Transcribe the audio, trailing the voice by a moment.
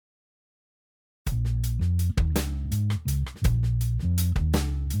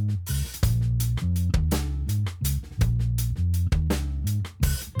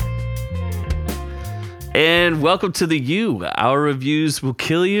And welcome to the U. Our reviews will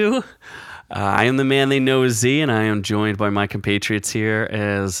kill you. I am the man they know as Z, and I am joined by my compatriots here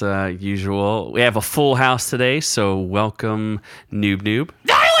as usual. We have a full house today, so welcome Noob.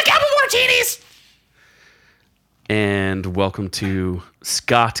 I like apple martinis! And welcome to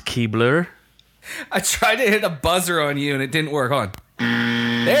Scott Keebler. I tried to hit a buzzer on you and it didn't work. Hold on.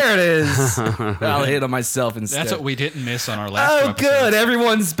 There it is. I'll hit on myself instead. That's what we didn't miss on our last Oh, episodes. good.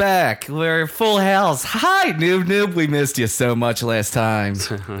 Everyone's back. We're full house. Hi, Noob. We missed you so much last time.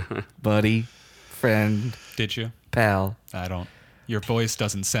 Buddy, friend, Did you? pal. I don't. Your voice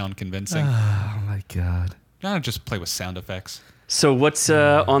doesn't sound convincing. Oh, my God. I just play with sound effects. So what's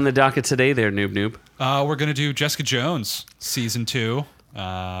on the docket today there, Noob? We're going to do Jessica Jones, Season 2,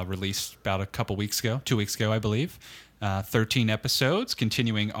 released about 2 weeks ago, I believe. 13 episodes,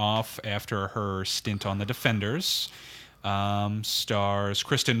 continuing off after her stint on The Defenders. Stars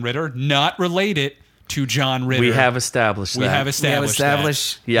Kristen Ritter, not related to John Ritter. We have established that. We have established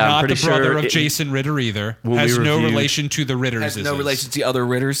that. Yeah, I'm not pretty the brother sure of Jason Ritter either. When Has we no reviewed- relation to the Ritters. Has no relation to the other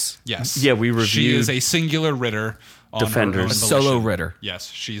Ritters. Yes. Yeah, we reviewed She is a singular Ritter. On Defenders. her own A solo volition. Ritter. Yes,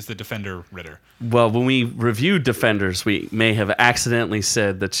 she's the Defender Ritter. Well, when we reviewed Defenders, we may have accidentally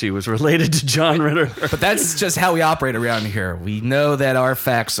said that she was related to John Ritter. But that's just how we operate around here. We know that our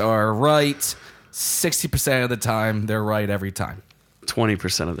facts are right 60% of the time. They're right every time.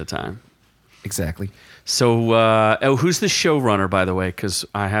 20% of the time. Exactly. So, who's the showrunner, by the way? Because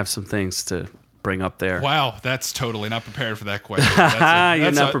I have some things to bring up there. Wow, that's totally not prepared for that question.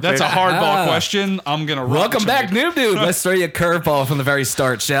 You're not prepared. That's a hardball question. I'm going to Welcome back, Noob. Let's throw you a curveball from the very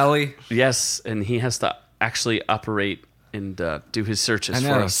start, shall we? Yes, and he has to actually operate and do his searches I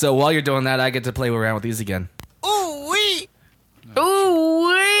for know. us. So while you're doing that, I get to play around with these again. Ooh-wee!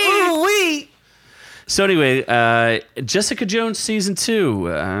 So anyway, Jessica Jones Season 2.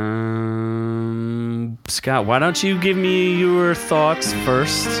 Scott, why don't you give me your thoughts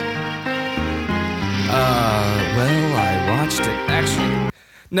first? Well, I watched it. Actually,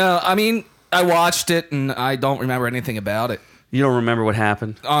 no, I mean, I watched it and I don't remember anything about it. You don't remember what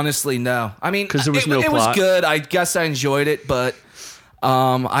happened? Honestly, no. I mean, 'Cause there was no it was plot. good. I guess I enjoyed it, but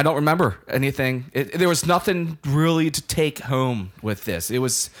I don't remember anything. There was nothing really to take home with this. It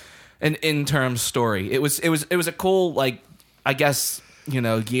was an in-term story. It was a cool, like, I guess,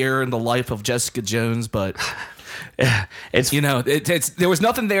 year in the life of Jessica Jones, but It's there was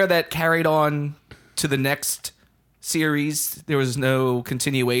nothing there that carried on to the next series. There was no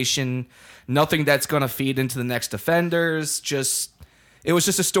continuation, nothing that's going to feed into the next Defenders. It was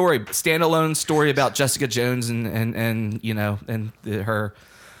just a story, standalone story about Jessica Jones and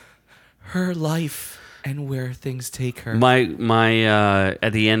her life and where things take her. my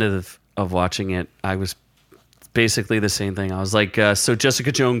at the end of watching it, I was basically the same thing. I was like, so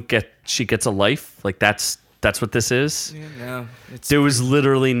Jessica Jones gets a life? Like that's what this is? No, There was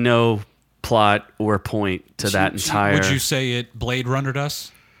literally no plot or point to that entire. Would you say it Blade Runner'd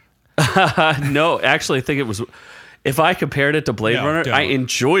us? No, actually, I think it was. If I compared it to Blade No, Runner, don't. I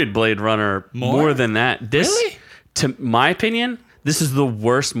enjoyed Blade Runner more than that. This, Really? to my opinion, this is the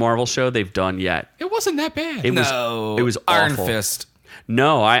worst Marvel show they've done yet. It wasn't that bad. It was Iron awful. Fist.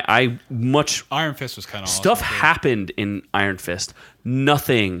 No, I much Iron Fist was kind of stuff awesome, too. happened in Iron Fist.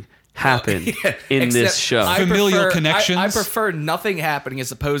 Nothing happened in Except this show. Familial connections? I prefer nothing happening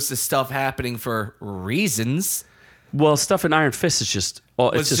as opposed to stuff happening for reasons. Well, stuff in Iron Fist is just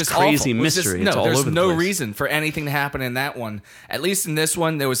it's just crazy awful. mystery. It's all there's over the no place. reason for anything to happen in that one. At least in this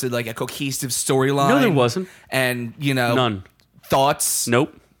one, there was a cohesive storyline. No, there wasn't. And None. thoughts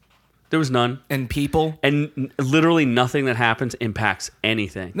Nope, there was none. and people. And literally nothing that happens impacts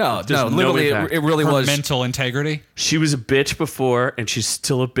anything. No, There's literally, impact. it really Her was. mental integrity. She was a bitch before, and she's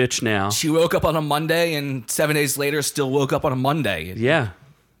still a bitch now. She woke up on a Monday, and 7 days later, still woke up on a Monday. Yeah,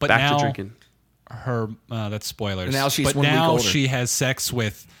 But back now, to drinking. Her that's spoilers. And now she's but 1 week now older. she has sex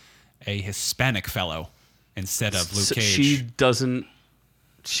with a Hispanic fellow instead of Luke So Cage.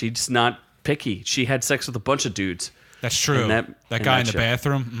 She's not picky. She had sex with a bunch of dudes. That's true. in That in guy that in the show.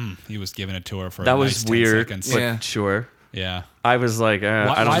 bathroom, he was giving it to her for That a was nice 10 weird, seconds. but Yeah. sure. Yeah. I was like,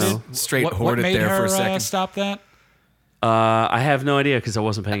 I don't know. Straight what hoarded made there her, for a second. stop that? I have no idea because I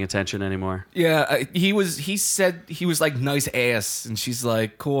wasn't paying attention anymore. Yeah, he said he was like nice ass, and she's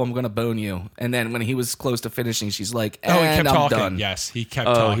like, cool, I'm gonna bone you. And then when he was close to finishing, she's like, Oh, he and kept I'm talking. done. Yes, he kept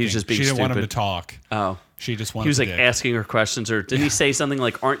Oh, talking. he's just being She didn't want him to stupid. talk. Oh, She just wanted he was to like dick. asking her questions, or didn't he say something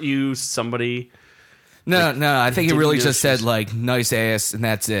like, "Aren't you somebody?" No, I think he didn't really know just said she's- like nice ass, and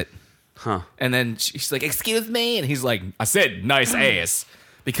that's it. Huh? And then she's like, excuse me, and he's like, I said nice ass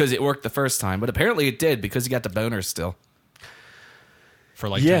because it worked the first time, but apparently it did because he got the boner still. for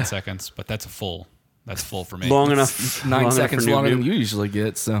like Yeah. 10 seconds, but that's a full. That's full for me. Long enough. 9 long seconds enough for longer Noob than Noob. you usually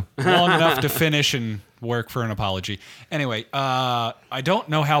get. So Long enough to finish and work for an apology. Anyway, I don't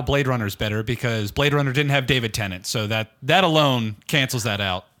know how Blade Runner's better because Blade Runner didn't have David Tennant, so that alone cancels that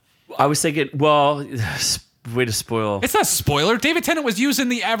out. I was thinking, well, way to spoil. It's not a spoiler. David Tennant was used in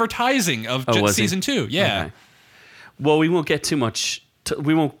the advertising of was he? season 2. Yeah. Okay. Well, we won't get too much.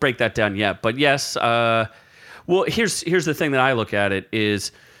 We won't break that down yet. But yes, well, here's the thing that I look at it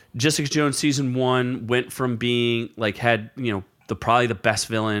is Jessica Jones season 1 went from being like had probably the best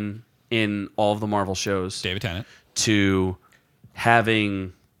villain in all of the Marvel shows David Tennant. to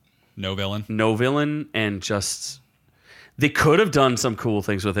having No villain. no villain and just they could have done some cool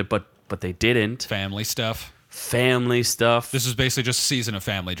things with it, but they didn't. Family stuff. Family stuff. This is basically just a season of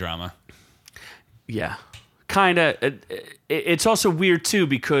family drama. Yeah. Kind of. It's also weird, too,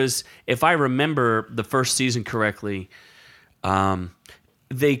 because if I remember the first season correctly,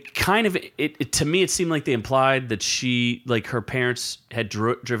 they kind of... to me, it seemed like they implied that her parents had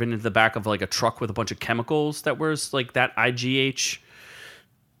driven into the back of, like, a truck with a bunch of chemicals that was, like, that IGH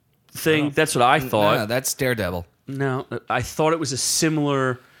thing. That's what I thought. no, that's Daredevil. No, I thought it was a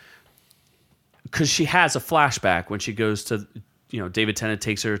similar... Because she has a flashback when she goes to... David Tennant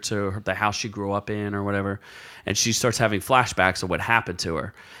takes her to the house she grew up in or whatever, and she starts having flashbacks of what happened to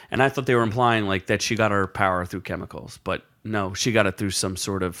her. And I thought they were implying like that she got her power through chemicals, but no, she got it through some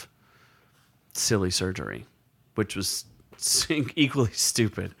sort of silly surgery, which was equally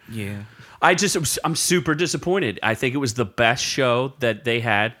stupid. Yeah. I'm super disappointed. I think it was the best show that they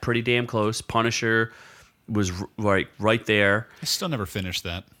had, pretty damn close. Punisher was right there. I still never finished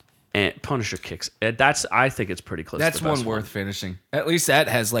that. And Punisher kicks. I think it's pretty close. That's to the best one worth finishing. At least that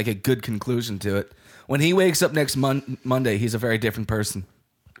has like a good conclusion to it. When he wakes up next Monday, he's a very different person.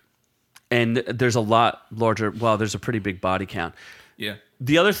 And there's a lot larger. Well, there's a pretty big body count. Yeah.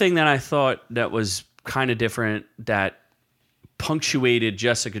 The other thing that I thought that was kind of different that punctuated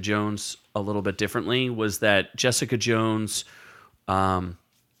Jessica Jones a little bit differently was that Jessica Jones, there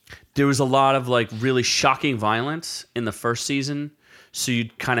was a lot of like really shocking violence in the first season. So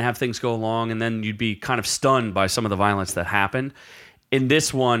you'd kind of have things go along, and then you'd be kind of stunned by some of the violence that happened. In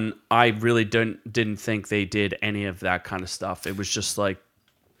this one, I really didn't think they did any of that kind of stuff. It was just like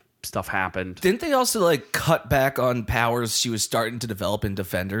stuff happened. Didn't they also like cut back on powers she was starting to develop in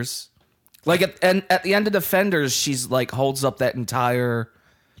Defenders? Like at the end of Defenders, she's like holds up that entire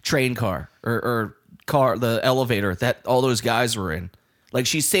train car or car, the elevator that all those guys were in. Like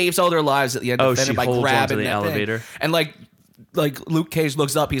she saves all their lives at the end of Defenders by holds grabbing onto the that elevator. thing. And like Luke Cage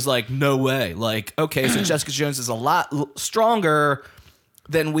looks up, he's like, no way. Like, okay, so Jessica Jones is a lot stronger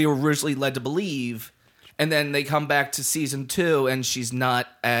than we were originally led to believe. And then they come back to season 2, and she's not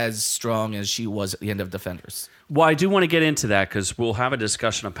as strong as she was at the end of Defenders. Well, I do want to get into that because we'll have a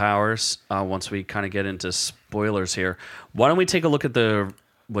discussion of powers once we kind of get into spoilers here. Why don't we take a look at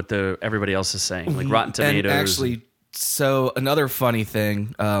what everybody else is saying, like Rotten Tomatoes? And actually, so another funny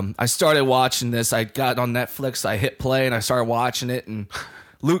thing, I started watching this. I got on Netflix, I hit play, and I started watching it, and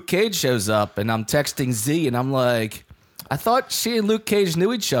Luke Cage shows up, and I'm texting Z, and I'm like, I thought she and Luke Cage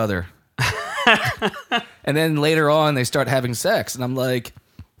knew each other. And then later on, they start having sex, and I'm like,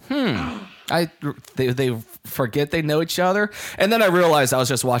 they forget they know each other, and then I realized I was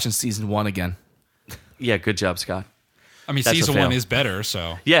just watching season 1 again. Yeah, good job, Scott. I mean, That's a season fail. 1 is better,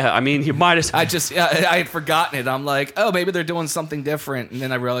 so. Yeah, I mean, you might as I had forgotten it. I'm like, oh, maybe they're doing something different, and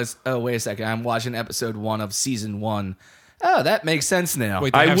then I realized, oh, wait a second, I'm watching episode 1 of season 1. Oh, that makes sense now.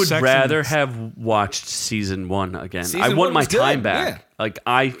 Wait, they I have would sex rather in- have watched season 1 again. Season I want 1 my was good, time back. yeah. Like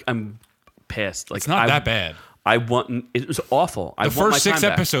I'm pissed. Like It's not that bad. I want. It was awful. I The want my first 6 time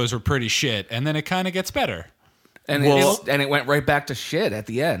back. episodes were pretty shit, and then it kind of gets better. And it went right back to shit at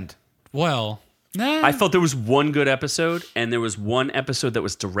the end. Well, nah. I felt there was one good episode, and there was one episode that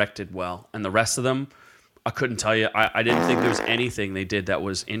was directed well, and the rest of them, I couldn't tell you. I didn't think there was anything they did that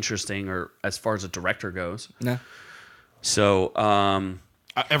was interesting, or as far as a director goes. No. So,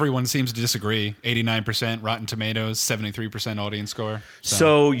 Everyone seems to disagree. 89% Rotten Tomatoes, 73% audience score.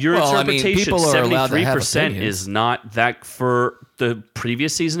 so your Well, I mean, interpretation, people are allowed to have 73% opinions. is not that for the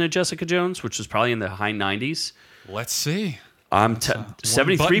previous season of Jessica Jones, which was probably in the high 90s. Let's see. I'm One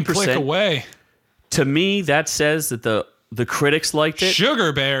 73%. click away. To me, that says that the critics liked it.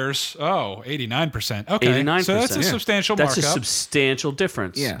 Sugar Bears. Oh, 89%. Okay. 89%. So that's a substantial That's markup. a substantial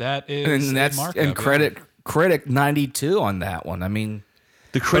difference. Yeah. That is and that's a markup, and yeah. critic 92 on that one. I mean,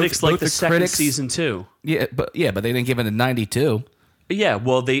 The critics Both liked the second critics- season too. but they didn't give it a 92. Yeah,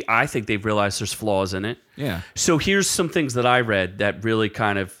 well, I think they've realized there's flaws in it. Yeah. So here's some things that I read that really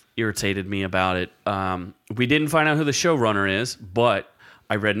kind of irritated me about it. We didn't find out who the showrunner is, but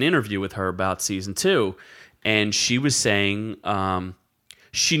I read an interview with her about season 2, and she was saying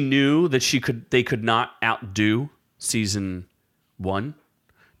she knew that they could not outdo season 1.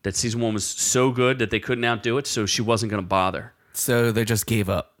 That season 1 was so good that they couldn't outdo it, so she wasn't going to bother. So they just gave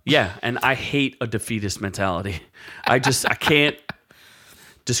up. Yeah, and I hate a defeatist mentality. I can't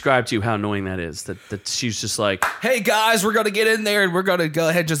describe to you how annoying that is. That she's just like, Hey guys, we're gonna get in there and we're gonna go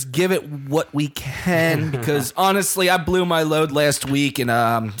ahead and just give it what we can because honestly, I blew my load last week and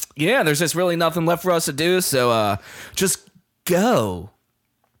there's just really nothing left for us to do. So just go,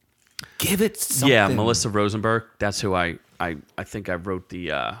 give it something. yeah, Melissa Rosenberg. That's who I think I wrote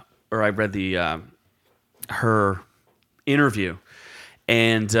I read her interview.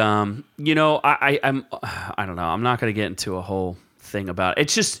 And I don't know. I'm not going to get into a whole thing about it.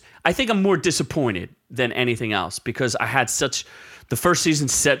 It's just I think I'm more disappointed than anything else because I had the first season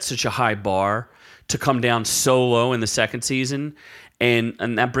set such a high bar to come down so low in the second season, and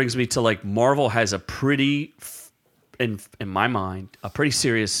that brings me to like Marvel has a pretty, in my mind, a pretty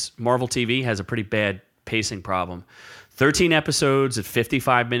serious Marvel TV has a pretty bad pacing problem. 13 episodes at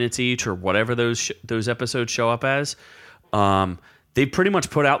 55 minutes each, or whatever those episodes show up as. They pretty much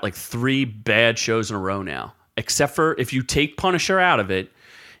put out like 3 bad shows in a row now, except for if you take Punisher out of it.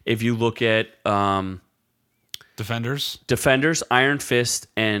 If you look at Defenders, Iron Fist,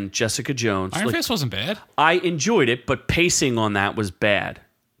 and Jessica Jones. Iron Fist wasn't bad. I enjoyed it, but pacing on that was bad.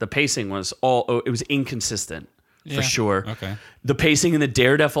 The pacing was it was inconsistent for sure. Okay. The pacing in the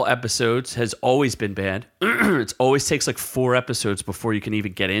Daredevil episodes has always been bad. It always takes like 4 episodes before you can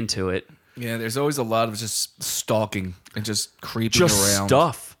even get into it. Yeah, there's always a lot of just stalking and just creeping Just around.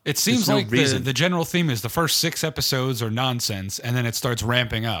 stuff. It seems There's no like reason. the general theme is the first 6 episodes are nonsense, and then it starts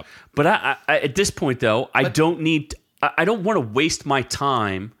ramping up. But I at this point, though, I don't want to waste my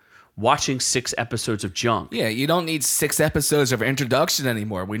time watching 6 episodes of junk. Yeah, you don't need 6 episodes of introduction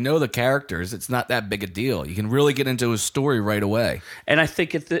anymore. We know the characters. It's not that big a deal. You can really get into a story right away. And I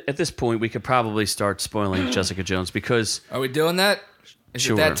think at this point, we could probably start spoiling Jessica Jones because Are we doing that? Is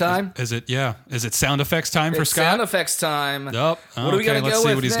Sure. it that time? Is it sound effects time for It's Scott? sound effects time. Yup. What are we gonna let's go see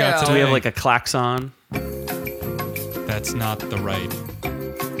with what he's now? got today. do we have like a klaxon? That's not the right.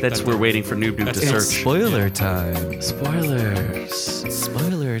 We're waiting for Noob Noob to It's search. spoiler time. Spoilers.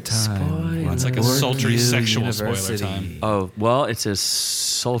 Spoiler time. It's like a sultry sexual spoiler time. Oh, well, it's a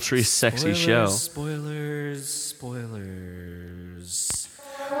sultry, sexy show. Spoilers.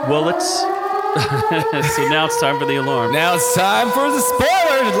 Well, let's. So now it's time for the alarm. Now it's time for the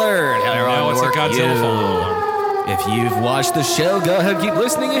spoiler alert. Now it's a Godzilla phone alarm. If you've watched the show, go ahead and keep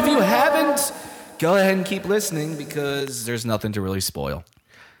listening. If you haven't, go ahead and keep listening because there's nothing to really spoil.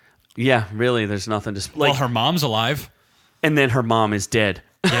 Yeah, really, there's nothing to. Well, her mom's alive. And then her mom is dead.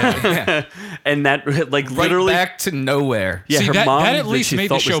 Yeah. And that, like, Right literally. back to nowhere. Yeah, See, her that mom at that least she made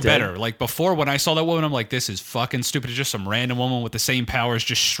the thought show was dead. better. Like before, when I saw that woman, I'm like, this is fucking stupid. It's just some random woman with the same powers,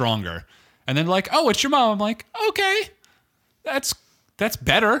 just stronger. And then like, oh, it's your mom. I'm like, okay, that's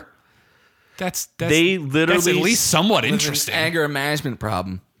better. That's They literally that's at least somewhat With an interesting. anger management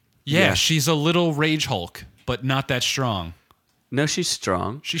problem. Yeah, she's a little rage Hulk, but not that strong. No, she's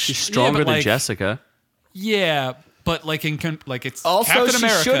strong. She's- She's yeah, stronger but, than like- Jessica. Yeah, but like it's Also, Captain she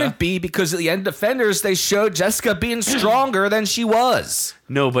America. shouldn't be because at the end of Defenders, they showed Jessica being stronger than she was.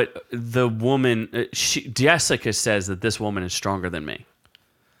 No, but the woman, Jessica says that this woman is stronger than me.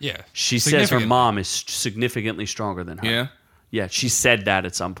 Yeah, She says her significantly. mom is significantly stronger than her. Yeah. Yeah, she said that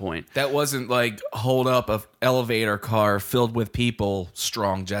at some point. That wasn't like hold up a elevator car filled with people,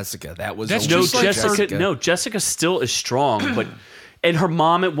 strong Jessica. That was That's a No, just like Jessica. No, Jessica still is strong, but and her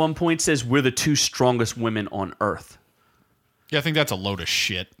mom at one point says we're the 2 strongest women on Earth. Yeah, I think that's a load of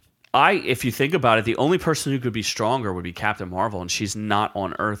shit. If you think about it, the only person who could be stronger would be Captain Marvel, and she's not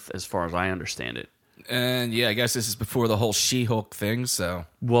on Earth as far as I understand it. And yeah, I guess this is before the whole She-Hulk thing. So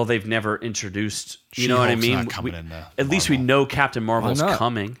Well, they've never introduced. You know what I She-Hulk's mean? not coming in the At least we Marvel. know Captain Marvel's not?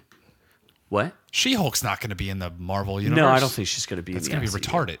 coming. What? She-Hulk's not going to be in the Marvel universe. No, I don't think she's going to be. It's in the going to be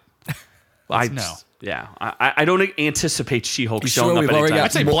MCU. retarded. No. Yeah, I don't anticipate She-Hulk You showing sure up we've already anytime. got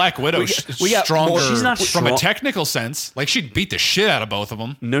I'd say More- Black Widow we got stronger more- She's not from a strong. technical sense. Like she'd beat the shit out of both of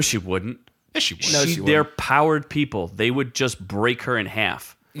them. No, she wouldn't. Yes, she would. No, she They're wouldn't. powered people. They would just break her in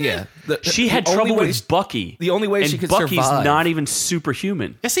half. yeah, She had the only trouble way- with Bucky. the only way and she could Bucky's survive. not even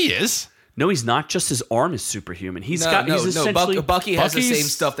superhuman. Yes, he is. No, he's not. Just his arm is superhuman. He's No, got. no, he's no. essentially. Bucky has the Bucky's- same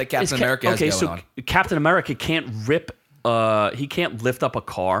stuff that Captain It's America has going so on. Captain America can't rip. He can't lift up a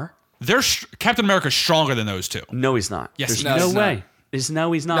car. Captain America's stronger than those two. No, he's not. Yes, There's he is. no He's way. not. He's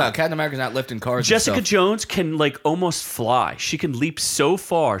he's not. No, Captain America's not lifting cars. Jessica and stuff. Jones can like almost fly. She can leap so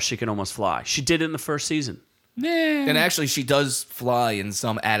far she can almost fly. She did it in the first season. And actually, she does fly in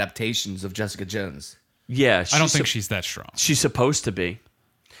some adaptations of Jessica Jones. Yeah, I don't think she's that strong. she's supposed to be.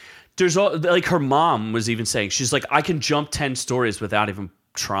 There's all like her mom was even saying she's like I can jump 10 stories without even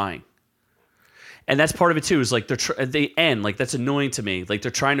trying, and that's part of it too. Is like they end like that's annoying to me. Like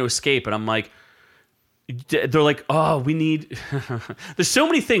they're trying to escape, and I'm like, they're like, oh, we need. There's so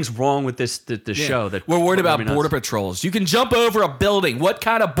many things wrong with this show that We're worried about drive me border nuts. patrols. You can jump over a building. What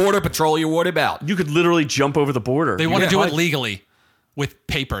kind of border patrol are you worried about? You could literally jump over the border. They want to Yeah, do like- it legally with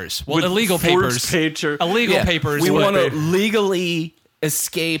papers. Well, With illegal forged papers. paper. Illegal Yeah, papers. We with- want to legally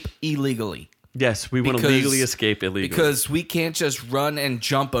escape illegally. Yes, we want to Because- legally escape illegally. Because we can't just run and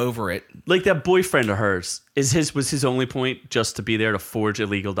jump over it. like that boyfriend of hers was his only point just to be there to forge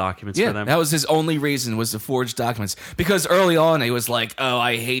illegal documents Yeah, for them. that was his only reason, was to forge documents. Because early on, he was like, "Oh,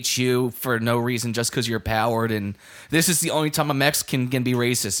 I hate you for no reason, just because you're powered." And this is the only time a Mexican can be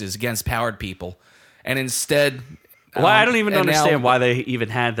racist is against powered people. And instead, well, I don't even and understand now- why they even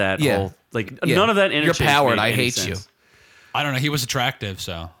had that Yeah. whole like Yeah. none of that You're interchange. powered, made I any hate sense. you. I don't know. He was attractive,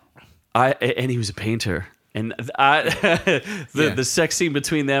 so. And he was a painter, and the sex scene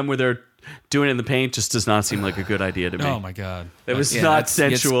between them where they're doing it in the paint just does not seem like a good idea to me. Oh my god. It was Yeah, not that's-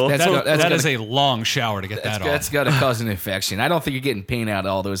 sensual. that's- That gonna- is a long shower to get that That's on. got to cause an infection. I don't think you're getting paint out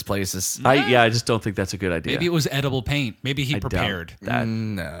of all those places. I just don't think that's a good idea. Maybe it was edible paint. Maybe he I doubt prepared. that.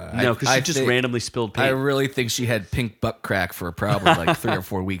 No, because she just randomly spilled I paint. really think she had pink butt crack for probably like 3 or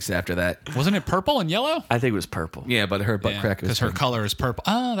 4 weeks after that. Wasn't it purple and yellow? I think it was purple. Yeah, but her butt crack was Because her pink. color is purple.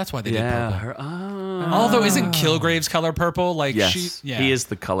 Oh, that's why they did Yeah. purple. Her, Although isn't Kilgrave's color purple? Like yes, she, yeah, he is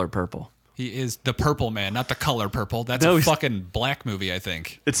the color purple. He is the purple man, not the color purple. That's No, a he's- fucking black movie, I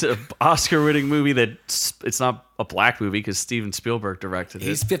think. It's an Oscar-winning movie that it's not a black movie because Steven Spielberg directed it.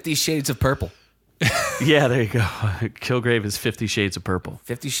 He's 50 Shades of Purple. Yeah, there you go. Kilgrave is 50 Shades of Purple.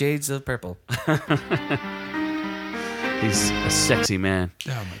 50 Shades of Purple. He's a sexy man.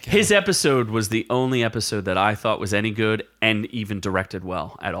 Oh my god. His episode was the only episode that I thought was any good and even directed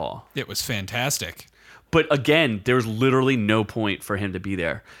well at all. It was fantastic. But again, there's literally no point for him to be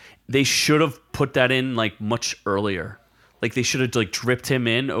there. They should have put that in like much earlier. Like they should have like dripped him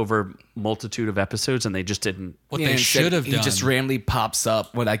in over multitude of episodes, and they just didn't. What Yeah, they instead, should have he done. just randomly pops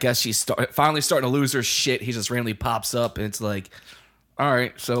up when I guess she's finally starting to lose her shit. He just randomly pops up, and it's like, all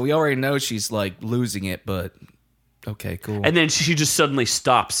right, so we already know she's like losing it, but okay, cool. And then she just suddenly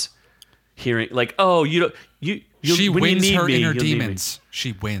stops hearing, like, oh, you don't, you. she when you wins need her me, inner you'll need me. demons.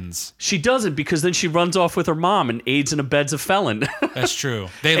 She wins. She doesn't, because then she runs off with her mom and aids and abets a felon. That's true.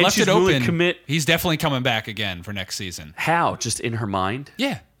 They And left she's it willing to open. commit- He's definitely coming back again for next season. How? Just in her mind?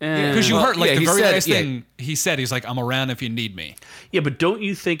 Yeah. Eh. Because you Well, heard, like, yeah, the he very said- last yeah. thing he said, he's like, I'm around if you need me. Yeah, but don't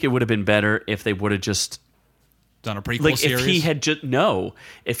you think it would have been better if they would have just Done a prequel like series. if he had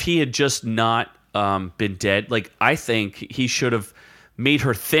just not been dead? Like I think he should have made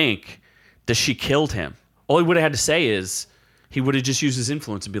her think that she killed him. All he would have had to say is he would have just used his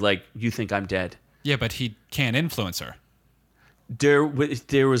influence and be like, "You think I'm dead?" Yeah, but he can't influence her. There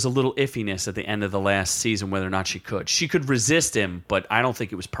was a little iffiness at the end of the last season whether or not she could. She could resist him, but I don't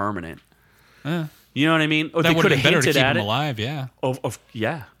think it was permanent. You know what I mean? Or That they would could have have been better to hinted keep at him it. alive, yeah.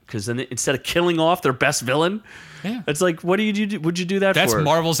 Yeah, because then instead of killing off their best villain, Yeah. it's like, what do you do? Would you do that That's for?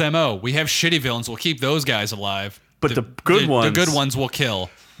 Marvel's MO. We have shitty villains. We'll keep those guys alive. But the good ones- The good ones will kill.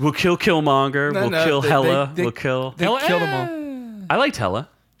 We'll kill Killmonger. No, we'll no, kill they- Hela. they- we'll kill. They killed them all. I liked Hela.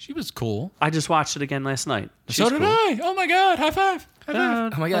 She was cool. I just watched it again last night. So She's did cool. I. Oh my god! High five! High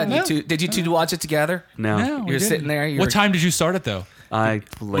five! Oh my god! No. Did you two watch it together? No, No, we You're didn't. sitting there. You're, What time did you start it though? I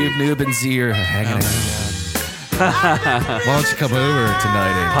played Noob and Z are hanging out. Why don't you come over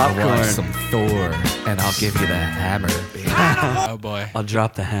tonight and Popcorn. watch some Thor, and I'll give you the hammer, baby. Oh boy! I'll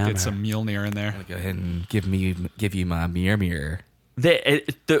drop the hammer. Get some Mjolnir in there. Go ahead and give you my mirror.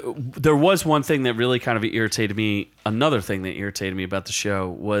 There was one thing that really kind of irritated me. Another thing that irritated me about the show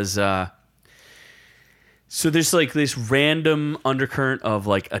was so there's like this random undercurrent of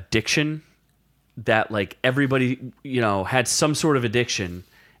like addiction that like everybody, had some sort of addiction,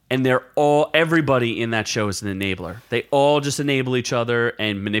 and everybody in that show is an enabler. They all just enable each other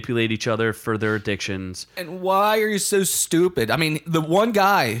and manipulate each other for their addictions. And why are you so stupid? I mean, the one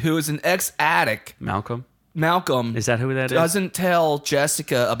guy who is an ex-addict, Malcolm? Malcolm, Is that who that is? doesn't tell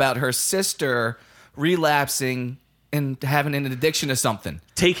Jessica about her sister relapsing and having an addiction to something.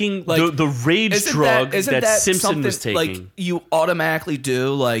 Taking Like, the rage drug that Simpson was something, taking. like you automatically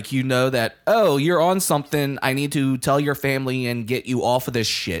do? Like you know that, oh, you're on something. I need to tell your family and get you off of this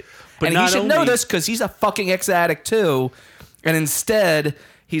shit. But And he not should know only- this because he's a fucking ex-addict too. And instead,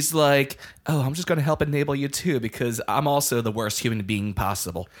 he's like, oh, I'm just going to help enable you too because I'm also the worst human being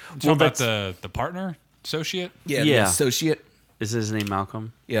possible. Talking about the partner. associate. Yeah, Yeah. the associate. Is his name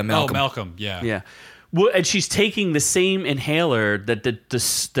Malcolm? Yeah, Malcolm. Oh, Malcolm. Yeah. Yeah. Well, and she's taking the same inhaler that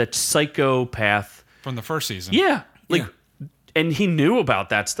that psychopath. From the first season. Yeah. Like, Yeah. and he knew about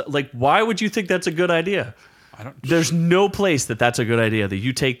that stuff. Like, why would you think that's a good idea? I don't. There's no place that that's a good idea, that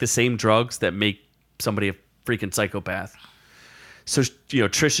you take the same drugs that make somebody a freaking psychopath. So,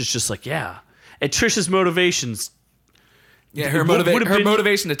 Trish is just like, yeah. And Trish's motivations, Yeah, her What would've been-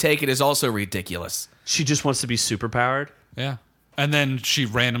 motivation to take it is also ridiculous. she just wants to be superpowered Yeah. And then she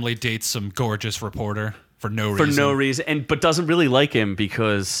randomly dates some gorgeous reporter for no for reason. no reason, but doesn't really like him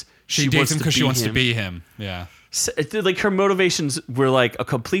because She wants dates him to because she be wants to him. be him. Yeah. Like, her motivations were like a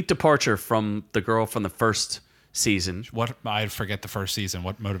complete departure from the girl from the first season. What I forget the first season.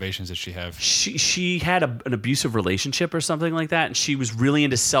 What motivations did she have? She had an abusive relationship or something like that, and she was really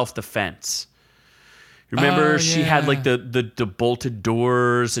into self-defense. Remember, Oh, she had yeah. like the bolted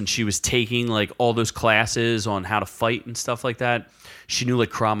doors, and she was taking like all those classes on how to fight and stuff like that. She knew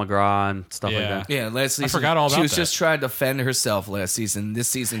like Krav Maga and stuff like Yeah. that. Yeah, last season forgot all she about was that. just trying to defend herself last season. This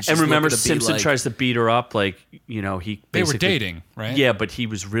season, she's And remember, looking to be Simpson like, tries to beat her up. Like, he They were basically- dating, right? Yeah, but he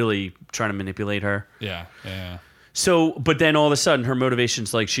was really trying to manipulate her. Yeah. Yeah. So, but then all of a sudden, her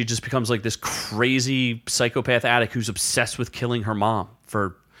motivation's like she just becomes like this crazy psychopath addict who's obsessed with killing her mom.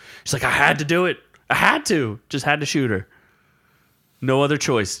 She's like, I had to do it. I had to. Just had to shoot her. No other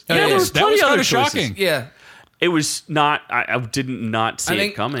choice. Oh, Yeah, yeah. there was That plenty was of kinda other choices. shocking. Yeah, It was not. I didn't not see I it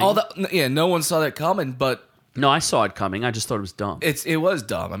think coming. no one saw that coming, but No, I saw it coming. I just thought it was dumb. it was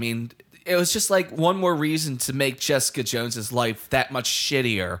dumb. I mean, it was just like one more reason to make Jessica Jones's life that much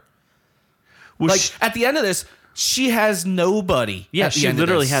shittier. Well, Like she- at the end of this, she has nobody. yeah, at the she end of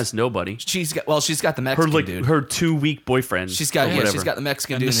literally this. has nobody. She's got the Her Mexican dude. her 2-week boyfriend. She's got or yeah, whatever. she's got the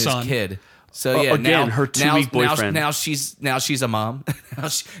Mexican And dude the and son. his kid. So yeah, again, now her 2-week boyfriend. Now she's a mom.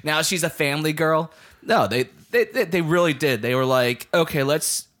 now she's a family girl. No, they really did. They were like, okay,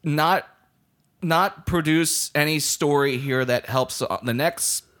 let's not produce any story here that helps the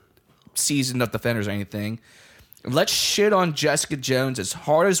next season of Defenders or anything. Let's shit on Jessica Jones as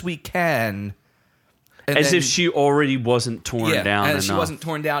hard as we can. And As then- if she already wasn't torn down and enough. she wasn't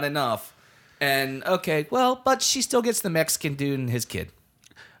torn down enough. And okay, well, but she still gets the Mexican dude and his kid.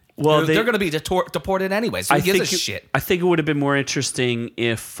 Well, They're going to be deported anyway. So who gives a shit? I think it would have been more interesting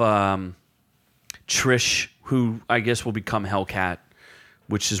if Trish, who I guess will become Hellcat,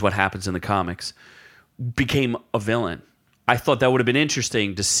 which is what happens in the comics, became a villain. I thought that would have been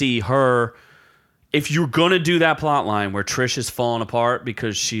interesting to see her. If you're going to do that plot line where Trish is falling apart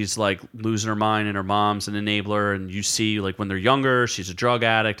because she's like losing her mind and her mom's an enabler, and you see like when they're younger, she's a drug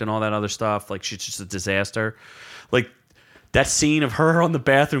addict and all that other stuff, like she's just a disaster. Like that scene of her on the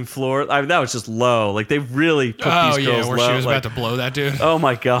bathroom floor, that was just low. Like they really put Oh these yeah, girls where low. she was like, about to blow that dude. oh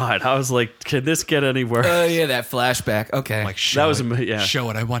my God. I was like, can this get any worse? Oh yeah, that flashback. Okay, Like show that was it. yeah. Show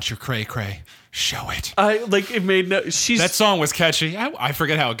it. I want your cray cray. Show it. I like it made no. She's That song was catchy. I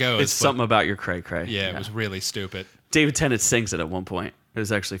forget how it goes. it's but something about your cray cray. Yeah, it was really stupid. David Tennant sings it at one point. It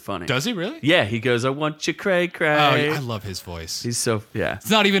was actually funny. Does he really? Yeah, he goes, "I want your cray cray." Oh, yeah, I love his voice. He's so yeah. It's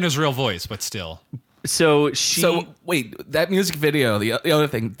not even his real voice, but still. So she. So wait, that music video. The other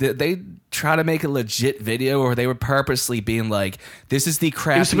thing, did they try to make a legit video, or they were purposely being like, "This is the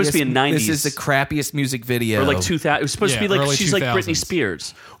crappiest." was supposed to be in 90s. This is the crappiest music video. or like 2000. It was supposed to Yeah, be like early she's like Britney 2000s.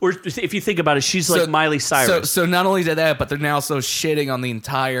 Spears, or if you think about it, she's like Miley Cyrus. So not only did that, but they're now so shitting on the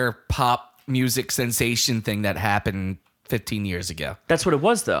entire pop music sensation thing that happened 15 years ago. That's what it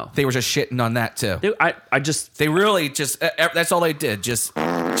was, though. They were just shitting on that too. I just They really just that's all they did. Just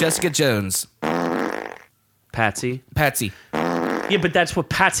Jessica Jones, Patsy. Patsy, Yeah, but that's what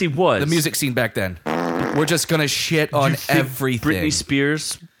Patsy was. the music scene back then. We're just gonna shit on You think everything. Britney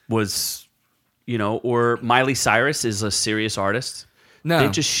Spears was, or Miley Cyrus is a serious artist. No. They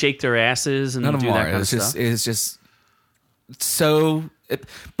just shake their asses and None of do them that are. kind of stuff. It's just so.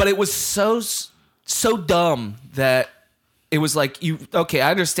 But it was so dumb that it was like you. Okay,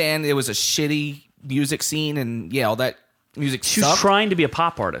 I understand it was a shitty music scene and yeah, all that music. She was sucked, trying to be a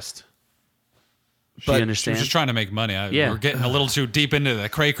pop artist. She But- She understand? was just trying to make money. Yeah. We're getting a little too deep into the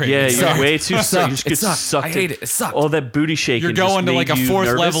cray cray. Yeah, sucked. you're way too It sucked. You sucked. just get It sucked. sucked I in. hate it. It sucked. All that booty shaking. You're just going to made like a you fourth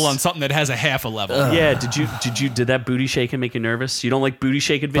nervous. level on something that has a half a level. Yeah, did that booty shaking make you nervous? You don't like booty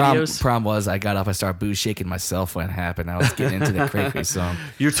shaking videos? Problem was, I got up, I started boo shaking myself when it happened. I was getting into the crazy song.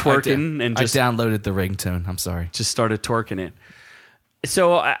 You're twerking and just I downloaded the ringtone. I'm sorry. just started twerking it.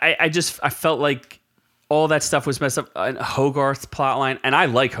 So I felt like all that stuff was messed up. Hogarth's plotline, and I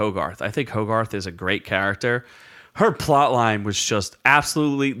like Hogarth. I think Hogarth is a great character. Her plotline was just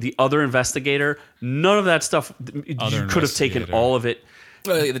absolutely the other investigator. None of that stuff. You Other could have taken investigator. all of it.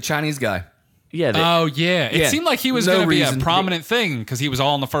 The Chinese guy. Yeah. Oh yeah, it Yeah, seemed like he was no going to be a reason. prominent thing because he was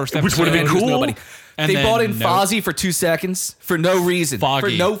all in the first episode. Which would've been There was cool. nobody. And They then brought in nope. Fozzie for 2 seconds for no reason.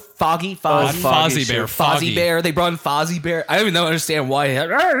 Foggy. For no Foggy. Not Foggy, Fozzie Bear. sure. Foggy. Fozzie Bear. They brought in Fozzie Bear. I don't even understand why.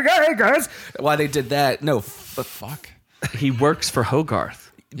 Hey guys, why they did that? No, but Fuck. He works for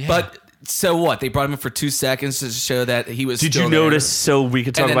Hogarth. Yeah. But so what? They brought him in for 2 seconds to show that he was. Did still you there. notice? So we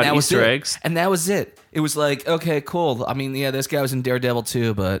could talk And then about that was Easter it. eggs. And that was it. It was like, okay, cool. I mean, yeah, this guy was in Daredevil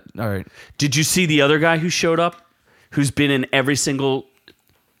too, but all right. Did you see the other guy who showed up, who's been in every single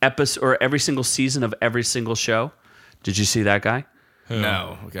episode or every single season of every single show? Did you see that guy?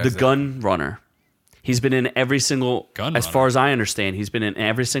 No, The Gun Runner. He's been in every single, Gun as Runner. far as I understand, he's been in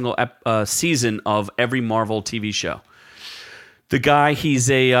every single season of every Marvel TV show. The guy, he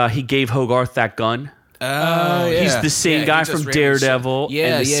gave Hogarth that gun. Oh, yeah. He's the same Yeah, guy he just from ran the show. Daredevil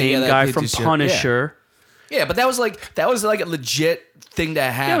and the same that guy did from the show. Punisher. Yeah, but that was like a legit thing to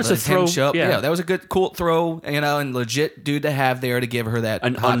have. Yeah, it was a like him throw- show up. yeah. That was a good, cool throw, and legit dude to have there to give her that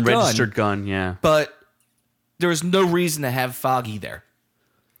An hot unregistered gun. gun, yeah. But there was no reason to have Foggy there.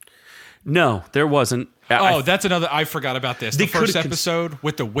 No, there wasn't. Oh, that's another. I forgot about this. They The first could've episode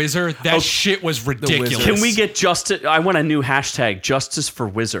with the wizard. That shit was ridiculous. Wizard. Can we get justice? I want a new hashtag, Justice for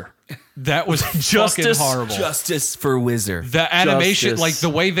Whizzer. That was fucking Justice- horrible. Justice for Wizard. The animation, Justice. like the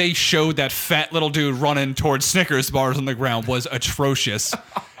way they showed that fat little dude running towards Snickers bars on the ground was atrocious.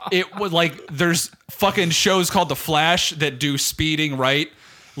 It was like there's fucking shows called The Flash that do speeding right.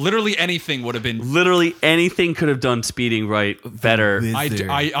 Literally anything would have been. Literally anything could have done speeding right better.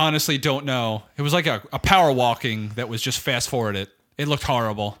 I honestly don't know. It was like a power walking that was just fast forwarded. It looked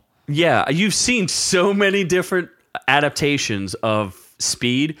horrible. Yeah, you've seen so many different adaptations of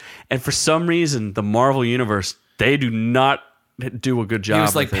Speed, and for some reason, the Marvel Universe, they do not do a good job. He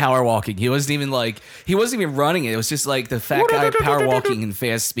was like with it. power walking. He wasn't even running it. It was just like the fat guy power walking in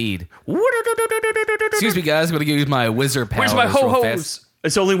fast speed. Excuse me, guys. I'm going to use my wizard powers. Where's my real ho fast. hos?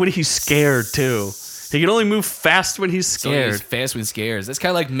 It's only when he's scared too. He can only move fast when he's So he's scared. fast when scares. That's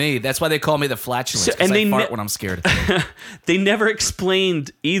kind of like me. That's why they call me the flatulence. So- and And they I fart ne- when I'm scared. They never explained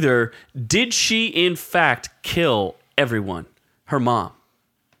either. Did she in fact kill everyone? Her mom.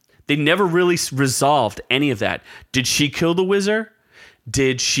 They never really resolved any of that. Did she kill the wizard?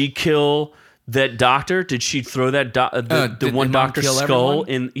 Did she kill that doctor? Did she throw that the did one the mom doctor's kill skull everyone?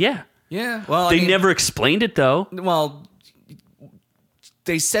 in? Yeah. Yeah. Well, They never explained it though. Well,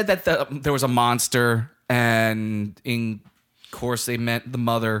 they said that there was a monster, and in course they meant the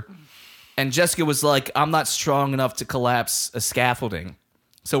mother. And Jessica was like, "I'm not strong enough to collapse a scaffolding."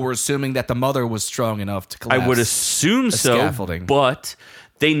 So we're assuming that the mother was strong enough to collapse. I would assume so, scaffolding. but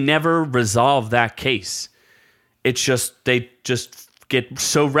they never resolve that case. It's just they just get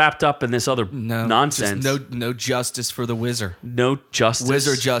so wrapped up in this other nonsense. Just no justice for the wizard. No justice.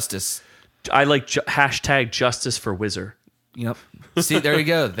 Wizard justice. I like hashtag justice for wizard. Yep. See, there you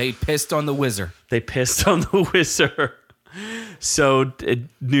go. They pissed on the wizard. They pissed on the wizard. So,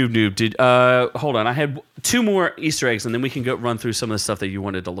 noob. Did hold on? I had 2 more Easter eggs, and then we can go run through some of the stuff that you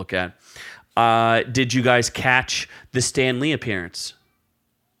wanted to look at. Did you guys catch the Stan Lee appearance?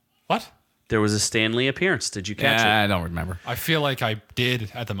 What? There was a Stan Lee appearance. Did you catch it? I don't remember. I feel like I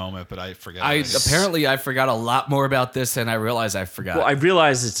did at the moment, but I forgot. I forgot a lot more about this than I realized I forgot. Well, I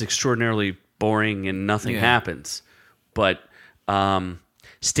realize it's extraordinarily boring and nothing happens, but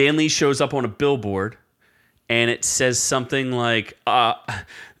Stan Lee shows up on a billboard, and it says something like,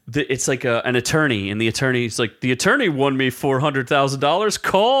 it's like an attorney, and the attorney's like, the attorney won me $400,000.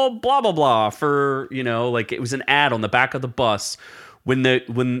 Call blah blah blah for like it was an ad on the back of the bus when the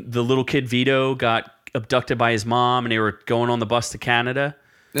little kid Vito got abducted by his mom, and they were going on the bus to Canada.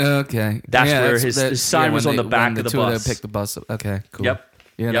 Okay, That's where his sign was on the back of the two of bus. them picked the bus up. Okay, cool. Yep.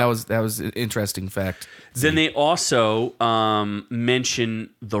 Yeah, Yep. that was an interesting fact. Then they also mention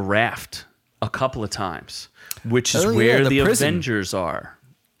the raft a couple of times, which is Oh, yeah, where the the prison. Avengers are.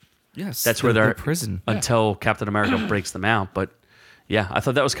 Yes, That's where they're in prison. until Captain America breaks them out. But yeah, I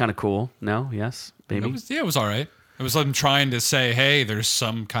thought that was kind of cool. No, yes, maybe it was all right. It was them trying to say, "Hey, there's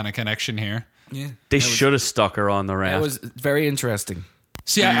some kind of connection here." Yeah, they should have stuck her on the raft. that was very interesting.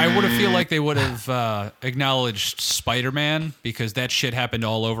 See, I would have feel like they would have acknowledged Spider-Man because that shit happened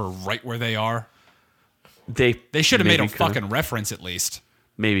all over right where they are. They should have made a maybe could've. fucking reference at least.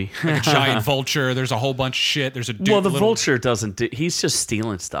 Maybe A giant vulture. There's a whole bunch of shit. There's a dude, well, the little- vulture doesn't. He's just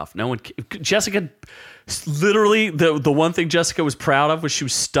stealing stuff. No one. Jessica, literally, the one thing Jessica was proud of was she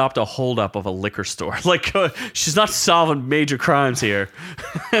stopped a holdup of a liquor store. Like she's not solving major crimes here.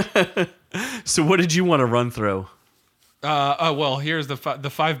 So, what did you want to run through? well, here's the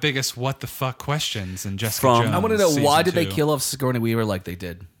 5 biggest what the fuck questions in Jessica From- Jones. I want to know why season did they 2. kill off Sigourney Weaver like they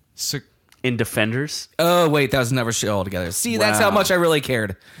did? in Defenders. Oh wait, that was another show altogether. See, that's how Wow. much I really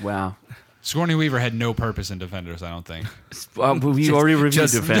cared. Wow. Sigourney Weaver had no purpose in Defenders, I don't think. We already reviewed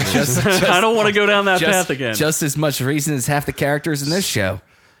just- Defenders. just- I don't want to go down that path again. Just as much reason as half the characters in this show.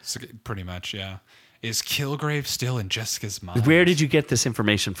 Pretty much, yeah. Is Kilgrave still in Jessica's mind? Where did you get this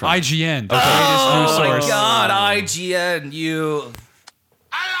information from? IGN, the greatest Oh news my source. God, IGN, you.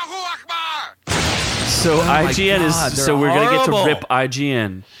 So IGN God, is. they're So we're gonna get to horrible. rip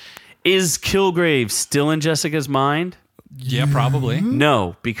IGN. Is Kilgrave still in Jessica's mind? Yeah, probably.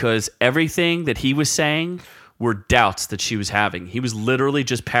 No, because everything that he was saying were doubts that she was having. He was literally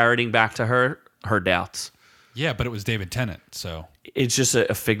just parroting back to her doubts. Yeah, but it was David Tennant, so. It's just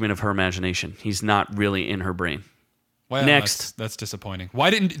a figment of her imagination. He's not really in her brain. Well, Next. That's disappointing.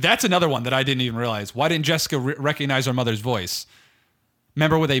 That's another one that I didn't even realize. Why didn't Jessica recognize her mother's voice?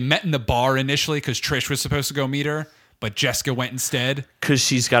 Remember when they met in the bar initially because Trish was supposed to go meet her, but Jessica went instead? Because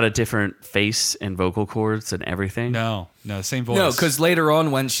she's got a different face and vocal cords and everything. No, same voice. No, because later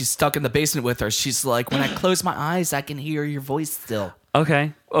on when she's stuck in the basement with her, she's like, when I close my eyes, I can hear your voice still.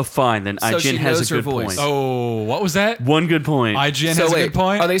 Okay. Oh, fine. Then So she IGN has knows a her good voice. point. Oh, what was that? One good point. IGN has a good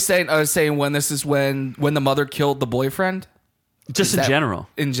point? Are they saying when this is when the mother killed the boyfriend? Just Is in that- general.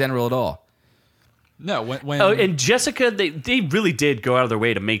 In general at all. No, when Oh, and Jessica, they really did go out of their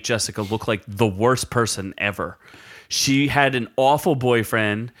way to make Jessica look like the worst person ever. She had an awful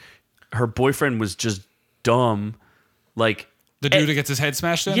boyfriend. Her boyfriend was just dumb. Like, the dude who gets his head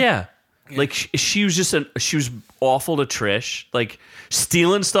smashed in? yeah. Like, she was just she was awful to Trish. Like,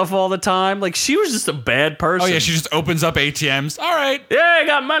 stealing stuff all the time. Like, she was just a bad person. Oh, yeah, she just opens up ATMs. All right. Yeah, I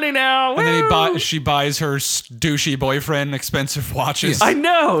got money now. And then Woo! she buys her douchey boyfriend expensive watches. I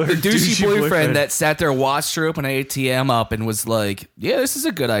know. her The douchey boyfriend that sat there, watched her open an ATM up, and was like, "Yeah, this is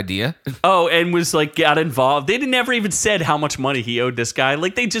a good idea." Oh, and was like, got involved. They never even said how much money he owed this guy.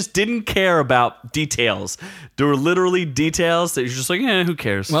 Like, they just didn't care about details. There were literally details that you're just like, who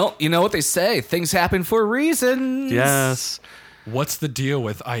cares? Well, you know what they say: things happen for a reason. Yes. What's the deal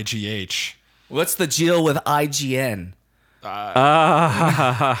with IGH? What's the deal with IGN?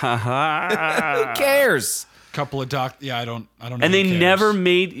 Who cares? Couple of I don't know. And who they cares. never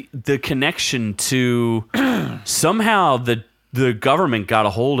made the connection to somehow the government got a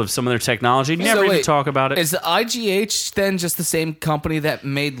hold of some of their technology. Never So even wait, talk about it. Is the IGH then just the same company that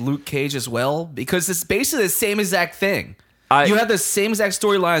made Luke Cage as well? Because it's basically the same exact thing. You have the same exact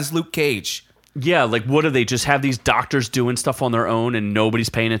storyline as Luke Cage. Yeah, like what do they just have these doctors doing stuff on their own and nobody's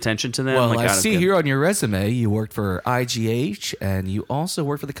paying attention to them? Well, like, I don't see get it. here on your resume you worked for IGH and you also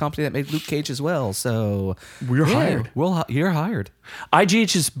worked for the company that made Luke Cage as well. So We're hired. You're hired.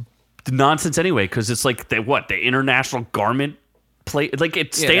 IGH is nonsense anyway because it's like the international garment play. Like it Yeah,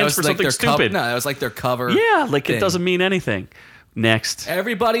 that stands was for like something their stupid. No, that was like their cover. Yeah, like thing. it doesn't mean anything. Next.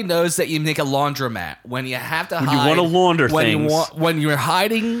 Everybody knows that you make a laundromat when you have to you hide. wanna launder when things. when you're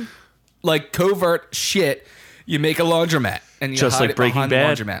hiding like covert shit, you make a laundromat and you Just hide like it Breaking behind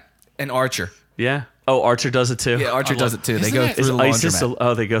Bad? the laundromat. And Archer. Yeah. Oh, Archer does it too. Yeah, Archer does it too. They Isn't go it- through Is the ISIS? laundromat.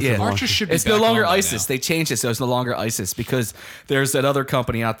 Oh, they go through Yeah. the Archer laundry. should be It's no back longer on by ISIS. now. They changed it, so it's no longer ISIS because there's that other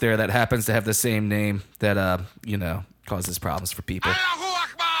company out there that happens to have the same name that causes problems for people.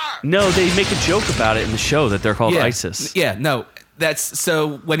 No, they make a joke about it in the show that they're called yeah. ISIS. Yeah, no. That's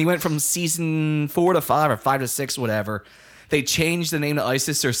so when he went from season 4 to 5 or 5 to 6, whatever, they changed the name to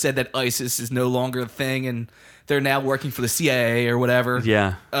ISIS or said that ISIS is no longer a thing and they're now working for the CIA or whatever.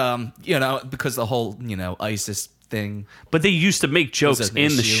 Yeah. Because the whole, ISIS thing. But they used to make jokes an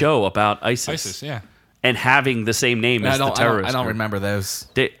in the issue. show about ISIS. ISIS, yeah. And having the same name as the terrorist. I don't group. remember those.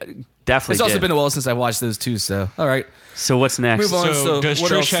 They definitely It's also did. been a while since I watched those too, so all right. So what's next? Move on. So does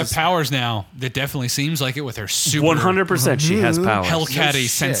what Trish else have is- powers now? It definitely seems like it with her super 100% she has powers. Hellcatty No shit.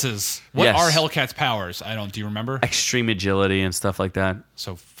 senses. What Yes. are Hellcat's powers? Do you remember? Extreme agility and stuff like that.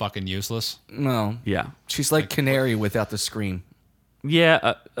 So fucking useless. No. Yeah. She's like Canary without the scream.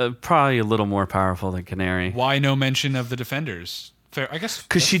 Yeah, probably a little more powerful than Canary. Why no mention of the Defenders? Fair, I guess.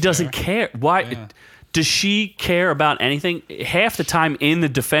 Because she doesn't care. Why? Yeah. Does she care about anything? Half the time in the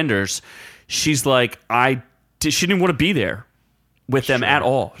Defenders, she's like, she didn't want to be there with them at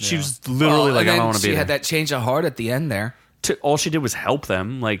all. She was literally like, I don't want to be She there. had that change of heart at the end there. All she did was help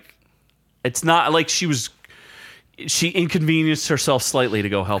them. Like, it's not like she inconvenienced herself slightly to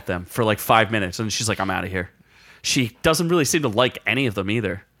go help them for like 5 minutes, and she's like, I'm out of here. She doesn't really seem to like any of them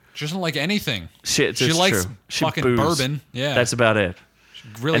either. She doesn't like anything. She likes true. fucking boos. bourbon. Yeah. That's about it.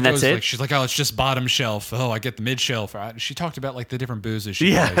 Really and that's goes it? like she's like, oh, it's just bottom shelf. Oh, I get the mid shelf. She talked about like the different boozes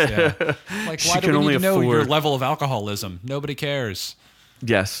she Yeah. buys. Yeah. Like, She why do can we only need to know your afford- level of alcoholism? Nobody cares.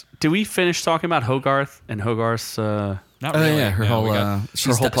 Yes. Did we finish talking about Hogarth and Hogarth's Not Oh really. yeah, her No, whole we got-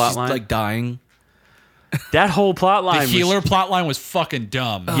 she's, whole plot she's line? like dying. That whole plot line the was- healer plotline was fucking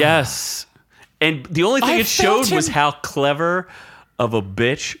dumb. Yes. And the only thing I it showed felt was him- how clever of a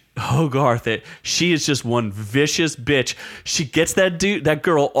bitch Hogarth is. She is just one vicious bitch. She gets that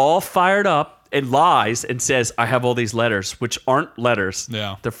girl all fired up and lies and says, I have all these letters, which aren't letters.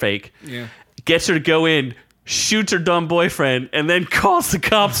 Yeah. They're fake. Yeah. Gets her to go in, shoots her dumb boyfriend, and then calls the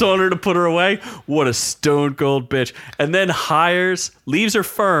cops on her to put her away. What a stone cold bitch. And then leaves her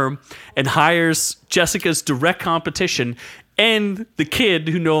firm and hires Jessica's direct competition and the kid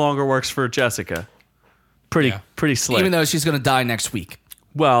who no longer works for Jessica. Pretty slick. Even though she's gonna die next week.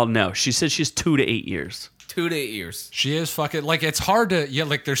 Well, no. She says she's 2 to 8 years. 2 to 8 years. She is fucking like it's hard to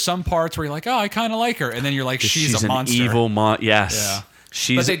like. There's some parts where you're like, oh, I kind of like her, and then you're like, she's a monster. An evil Yes. Yeah. But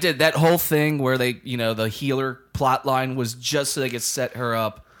She's they did that whole thing where they, the healer plot line was just so they could set her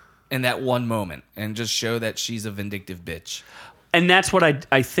up in that one moment and just show that she's a vindictive bitch. and that's what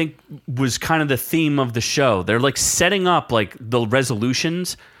I think was kind of the theme of the show. They're like setting up like the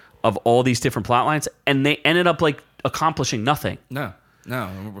resolutions of all these different plot lines, and they ended up like accomplishing nothing. No.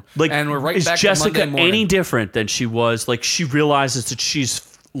 Like, and we're right is back Jessica to Monday morning. any different than she was? Like, she realizes that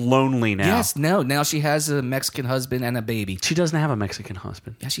she's lonely now. Yes, no. Now she has a Mexican husband and a baby. She doesn't have a Mexican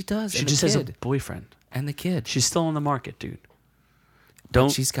husband. Yeah, she does. She and just the has a kid. boyfriend. And the kid. She's still on the market, dude. Don't.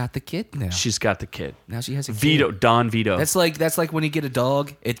 She's got the kid now. She's got the kid. Now she has a kid. Vito, Don Vito. That's like when you get a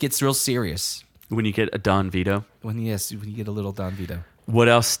dog, it gets real serious. when you get a Don Vito. When you get a little Don Vito. What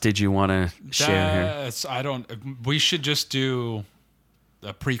else did you want to share here? That's, I don't. We should just do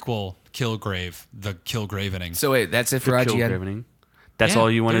a prequel, Killgrave, the Killgravening. So wait, that's it for The IGN. Killgravening. That's Yeah,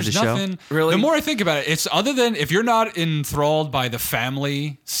 all you wanted to there's show? nothing, Really? The more I think about it, it's other than if you're not enthralled by the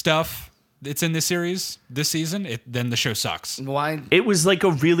family stuff that's in this series this season, then the show sucks. Why? It was like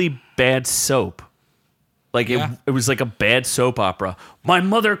a really bad soap. Like Yeah. it was like a bad soap opera. My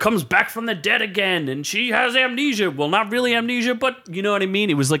mother comes back from the dead again and she has amnesia. Well, not really amnesia, but you know what I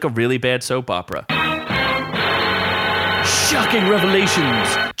mean? It was like a really bad soap opera. Shocking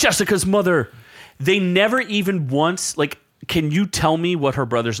revelations. Jessica's mother. They never even once, like, can you tell me what her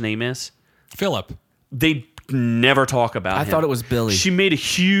brother's name is? Philip. They never talk about I him. thought it was Billy. She made a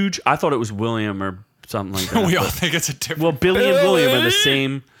huge, I thought it was William or something like that. We all think it's a different. Well, Billy and William are the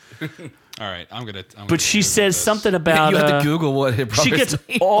same. all right, I'm gonna. But she says something about you have to Google what his she brother's gets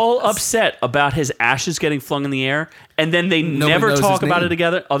name all was. upset about his ashes getting flung in the air, and then they Nobody never knows talk his about name. it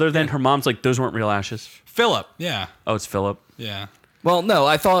together. Other than her mom's like, "Those weren't real ashes." Philip. Yeah, Oh, it's Philip. yeah. Well, no,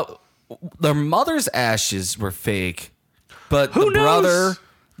 I thought their mother's ashes were fake, but Who knows?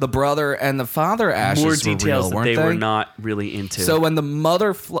 the brother and the father ashes More were details real, that weren't they they? were not really into. So when the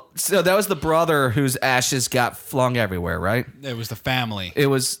mother, so that was the brother whose ashes got flung everywhere, right? It was the family. It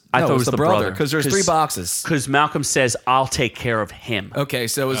was. I no, thought it was the brother because there's 3 boxes. Because Malcolm says, "I'll take care of him." Okay,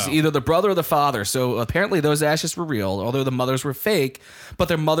 so it was either the brother or the father. So apparently those ashes were real, although the mothers were fake. But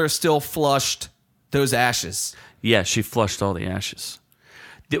their mother still flushed those ashes. Yeah, she flushed all the ashes.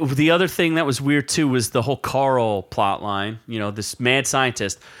 The other thing that was weird too was the whole Carl plot line. You know, this mad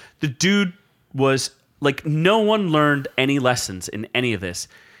scientist. The dude was like, no one learned any lessons in any of this.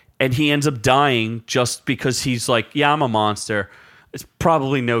 And he ends up dying just because he's like, yeah, I'm a monster. It's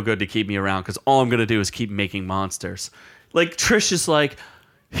probably no good to keep me around because all I'm going to do is keep making monsters. Like, Trish is like,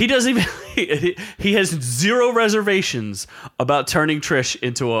 he doesn't even, he has zero reservations about turning Trish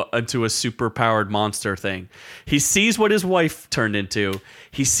into a super powered monster thing. He sees what his wife turned into.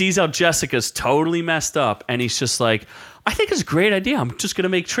 He sees how Jessica's totally messed up. And he's just like, I think it's a great idea. I'm just going to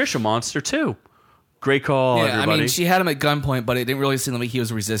make Trish a monster too. Great call, Yeah, everybody. I mean, she had him at gunpoint, but it didn't really seem like he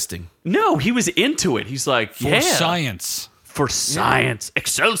was resisting. No, he was into it. He's like, For yeah. science. For science.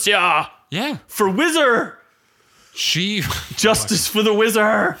 Excelsior. Yeah. For Whizzer. She Justice for the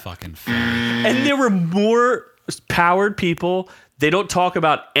Whizzer. fucking. And there were more powered people. They don't talk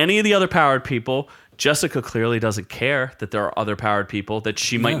about any of the other powered people. Jessica clearly doesn't care that there are other powered people that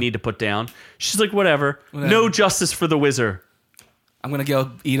she might need to put down. She's like, whatever. No justice for the Whizzer. I'm going to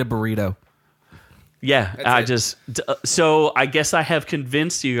go eat a burrito. Yeah, That's so I guess I have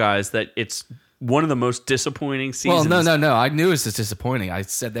convinced you guys that it's one of the most disappointing seasons. Well, no. I knew it was disappointing. I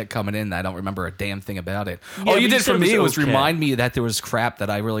said that coming in. I don't remember a damn thing about it. Yeah, All but you you did said for it me was was okay. remind me that there was crap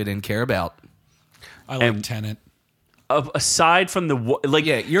that I really didn't care about. I like And- Tenet. Aside from the like,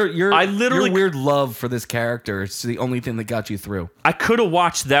 Yeah, your literally weird love for this character is the only thing that got you through. I could have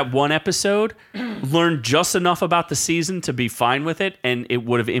watched that one episode, learned just enough about the season to be fine with it, and it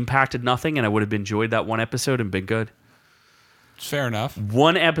would have impacted nothing, and I would have enjoyed that one episode and been good. Fair enough.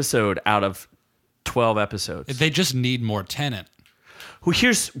 One episode out of 12 episodes. They just need more Tenet. Well,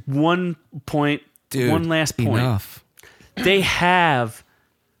 here's one point, Dude, one last point. Enough. They have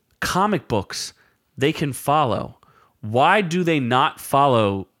comic books they can follow. Why do they not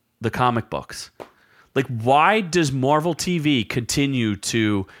follow the comic books? Like, why does Marvel TV continue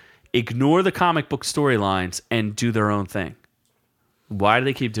to ignore the comic book storylines and do their own thing? Why do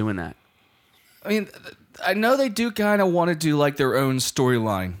they keep doing that? I mean, I know they do kind of want to do like their own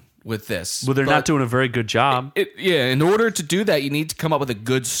storyline with this. Well, they're but not doing a very good job. in order to do that, you need to come up with a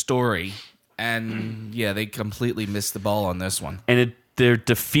good story. And yeah, they completely missed the ball on this one. And their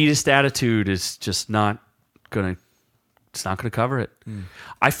defeatist attitude is just not going to... It's not going to cover it.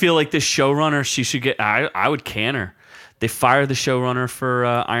 I feel like this showrunner, she should get... I would can her. They fired the showrunner for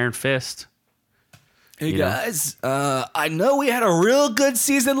Iron Fist. Hey guys, I know we had a real good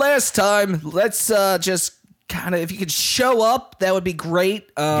season last time. Let's just kind of, if you could show up, that would be great.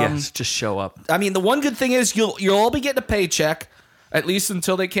 Yes, just show up. I mean, the one good thing is you'll all be getting a paycheck, at least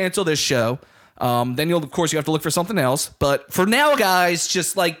until they cancel this show. Then of course, you have to look for something else. But for now, guys,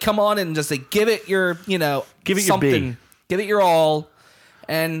 just like come on and just like give it your, Give it your something. B. Give it your all.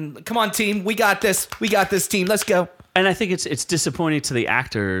 And come on, team, we got this. We got this, team. Let's go. And I think it's disappointing to the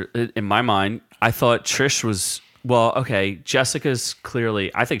actor in my mind. I thought Trish was okay. Jessica's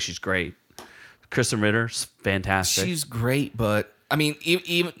clearly, I think she's great. Kristen Ritter's fantastic. She's great, but I mean,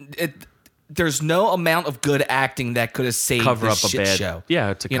 there's no amount of good acting that could have saved cover this up a shit bad show.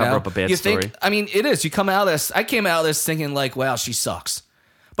 Yeah, to cover up a bad you story. Think, I mean, it is. You come out of this. I came out of this thinking like, wow, she sucks.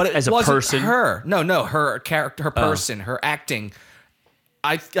 But it As a wasn't person? her. No, her character, her person, her acting.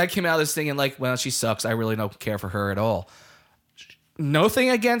 I came out of this thinking like, well, she sucks. I really don't care for her at all. Nothing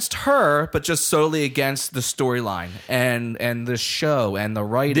against her, but just solely against the storyline and the show and the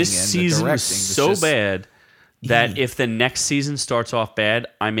writing. This and season the directing. was It's so just- bad that if the next season starts off bad,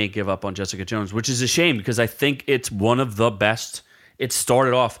 I may give up on Jessica Jones, which is a shame because I think it's one of the best. It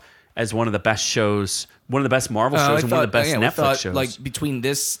started off as one of the best shows, one of the best Marvel shows, and one of the best we Netflix thought, shows. like between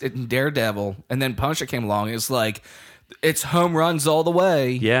this and Daredevil, and then Punisher came along, it's like it's home runs all the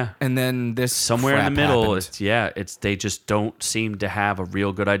way. Yeah. and then this Somewhere in the crap middle, happened. it's they just don't seem to have a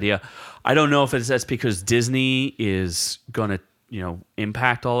real good idea. I don't know if that's because Disney is gonna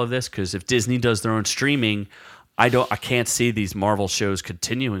impact all of this, because if Disney does their own streaming, I can't see these Marvel shows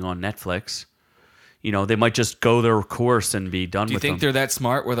continuing on Netflix. They might just go their course and be done Do you with think them. they're that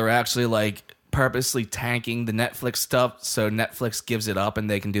smart where they're actually like purposely tanking the Netflix stuff so Netflix gives it up and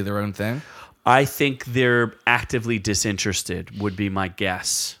they can do their own thing? I think they're actively disinterested, would be my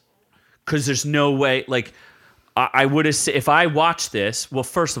guess. Because there's no way, like, I would have said, if I watched this, well,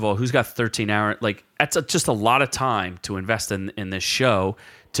 first of all, who's got 13 hours? Like, that's just a lot of time to invest in this show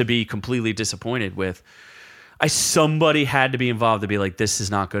to be completely disappointed with. Somebody had to be involved to be like, this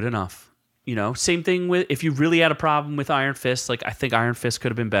is not good enough. Same thing with, if you really had a problem with Iron Fist, like, I think Iron Fist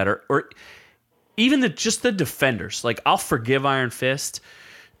could have been better. Or even just the Defenders. Like, I'll forgive Iron Fist.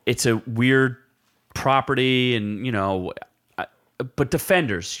 It's a weird property, and but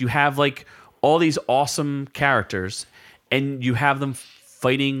Defenders, you have like all these awesome characters, and you have them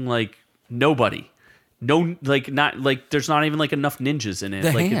fighting like nobody. No, like not like there's not even like enough ninjas in it.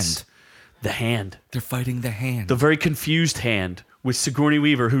 The like Hand. It's the Hand, They're fighting the Hand. the very confused Hand with Sigourney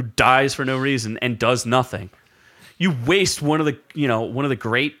Weaver, who dies for no reason and does nothing. You waste one of the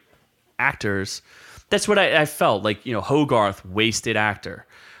great actors. That's what I felt like. Hogarth, wasted actor.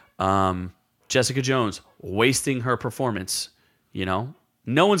 Jessica Jones, wasting her performance.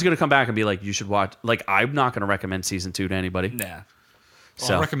 No one's gonna come back and be like, you should watch. Like, I'm not gonna recommend season 2 to anybody. Nah,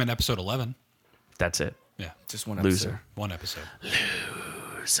 So I'll recommend episode 11. that's it. Yeah, just one episode. Loser. one episode.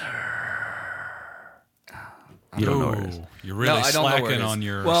 You don't know what it is. Ooh, you're really I don't know where it slacking is. on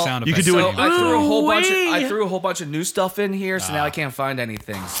your Well, sound you effects. could do it- game. I threw Ooh-wee. a whole bunch of new stuff in here, so now I can't find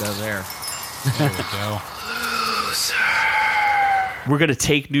anything. So there. There we go. We're gonna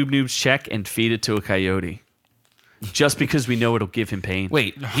take Noob Noob's check and feed it to a coyote, just because we know it'll give him pain.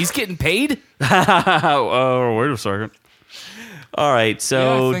 Wait, he's getting paid? Oh, wait a second. All right. Yeah,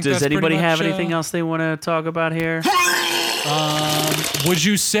 So, I think does that's pretty anybody have much, anything else they want to talk about here? Would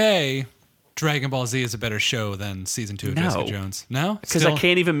you say Dragon Ball Z is a better show than season 2 of No. Jessica Jones? No, Because I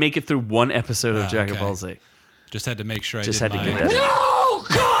can't even make it through one episode of Dragon okay. Ball Z. Just had to make sure Just I had did to my, get that. No,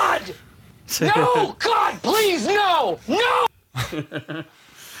 God! No, God, please, no! No!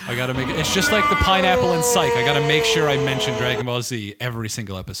 I gotta make it. It's just like the pineapple in Psych. I gotta make sure I mention Dragon Ball Z every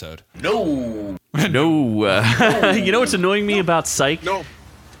single episode. No. You know what's annoying me about Psych? No.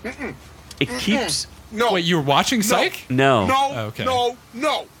 It keeps... No. Wait, you were watching Psych? No. No. Okay. No.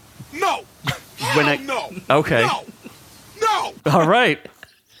 No. No. When I- no. Okay. No. No. All right.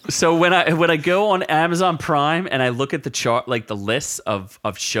 So when I go on Amazon Prime and I look at the chart, like the lists of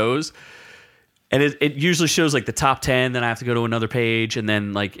shows, And it usually shows like the top 10, then I have to go to another page, and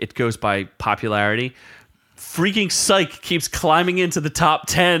then like it goes by popularity. Freaking Psych keeps climbing into the top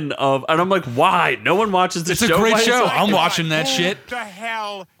 10 of, and I'm like, why? No one watches this It's show. a great Why is show. it- I'm watching that Who shit. the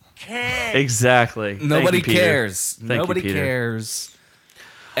hell cares? Exactly. Thank Nobody you, Peter. cares. Thank you, Nobody Peter. cares.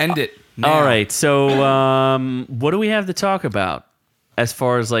 End it. now. All right. So, what do we have to talk about as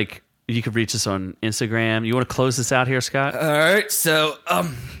far as like you could reach us on Instagram? You want to close this out here, Scott? All right, so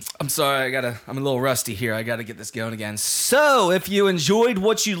I'm sorry, I'm a little rusty here. I gotta get this going again. So, if you enjoyed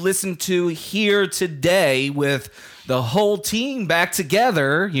what you listened to here today with the whole team back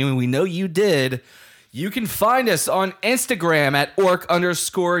together, we know you did. You can find us on Instagram at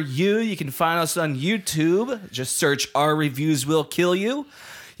orc_u. You can find us on YouTube. Just search Our Reviews Will Kill You.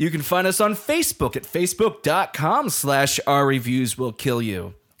 You can find us on Facebook at facebook.com/Our Reviews Will Kill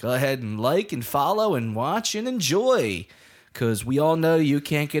You. Go ahead and like and follow and watch and enjoy. Because we all know you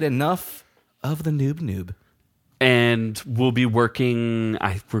can't get enough of the noob. And we'll be working.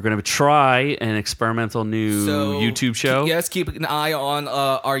 We're going to try an experimental new YouTube show. Yes, keep an eye on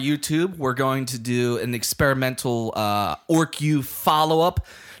our YouTube. We're going to do an experimental OrcU follow-up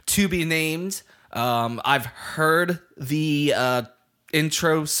to be named. I've heard the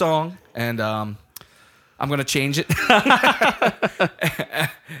intro song, and I'm going to change it.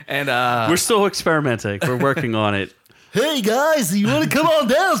 And We're still experimenting. We're working on it. hey, guys, you want to come on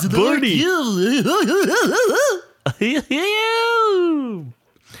down to the Bernie. OrcU?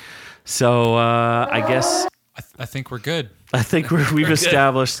 So I guess I think we're good. I think we've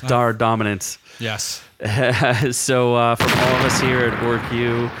established our dominance. Yes. So from all of us here at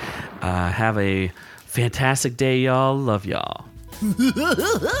OrcU, have a fantastic day, y'all. Love y'all.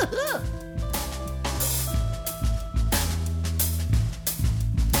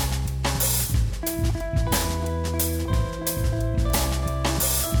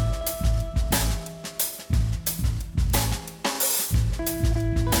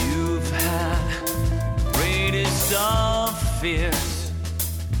 You've had greatest of fears.